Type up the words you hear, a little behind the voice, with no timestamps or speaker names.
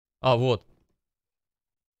А, вот.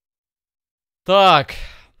 Так.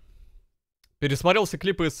 Пересмотрел все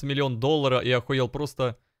клипы с $1 миллион и охуел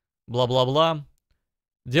просто бла-бла-бла.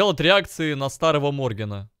 Делать реакции на старого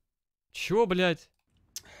Моргена. Чё, блядь?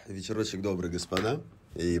 Вечерочек добрый, господа.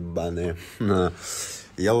 Ебаные.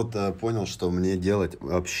 Я вот понял, что мне делать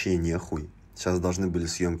вообще нехуй. Сейчас должны были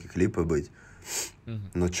съемки клипа быть.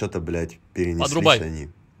 Но что-то, блядь, перенеслись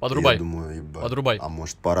они. Подрубай. Я думаю, ебать. Подрубай. А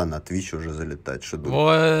может, пора на Твич уже залетать? Что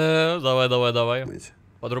думаешь? Давай.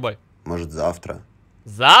 Подрубай. Может, завтра?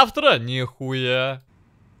 Завтра? Нихуя.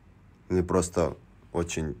 Мне просто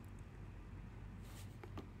очень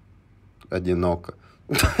одиноко.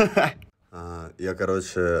 Я,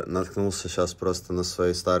 короче, наткнулся сейчас просто на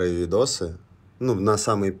свои старые видосы. Ну, на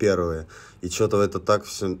самые первые. И что-то это так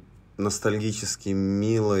все ностальгически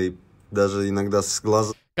мило. И даже иногда с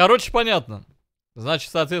глаз... Короче, понятно.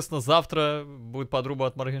 Значит, соответственно, завтра будет подруба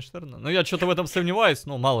от Моргенштерна. Ну, я что-то в этом сомневаюсь,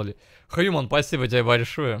 ну, мало ли. Хьюман, спасибо тебе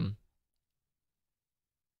большое.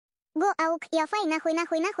 Понял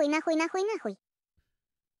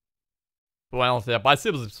тебя.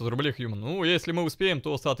 Спасибо за 500 рублей, Хьюман. Ну, если мы успеем,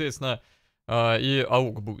 то, соответственно, и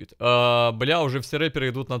аук будет. Бля, уже все рэперы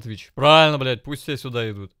идут на Твич. Правильно, блядь, пусть все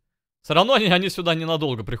сюда идут. Все равно они сюда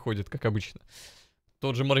ненадолго приходят, как обычно.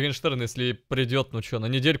 Тот же Моргенштерн, если придет, ну что, на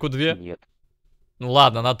недельку-две? Нет. Ну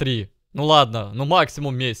ладно, на 3. Ну ладно, ну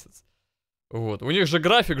максимум месяц. Вот. У них же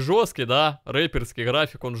график жесткий, да? Рэперский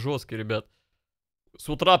график, он жесткий, ребят. С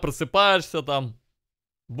утра просыпаешься там,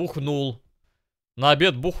 бухнул. На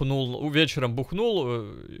обед бухнул, вечером бухнул,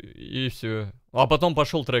 и все. А потом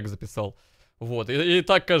пошел трек записал. Вот, и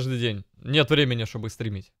так каждый день. Нет времени, чтобы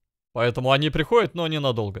стримить. Поэтому они приходят, но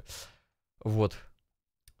ненадолго. Вот.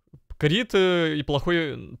 Крит и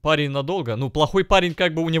плохой парень надолго. Ну, плохой парень,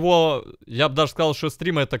 как бы у него, я бы даже сказал, что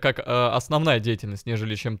стрим это как основная деятельность,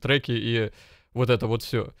 нежели чем треки и вот это вот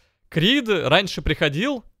все. Крид раньше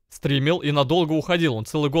приходил, стримил и надолго уходил. Он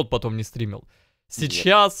целый год потом не стримил.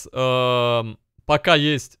 Сейчас, пока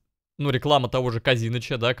есть, ну, реклама того же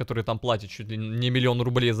Казиныча, да, который там платит чуть ли не $1 миллион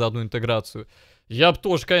рублей за одну интеграцию. Я бы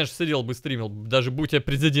тоже, конечно, сидел бы стримил. Даже будь я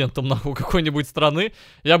президентом, нахуй, какой-нибудь страны,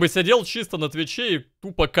 я бы сидел чисто на Твиче и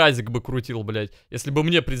тупо казик бы крутил, блядь. Если бы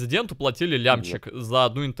мне, президенту, платили лямчик за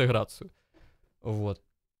одну интеграцию. Вот.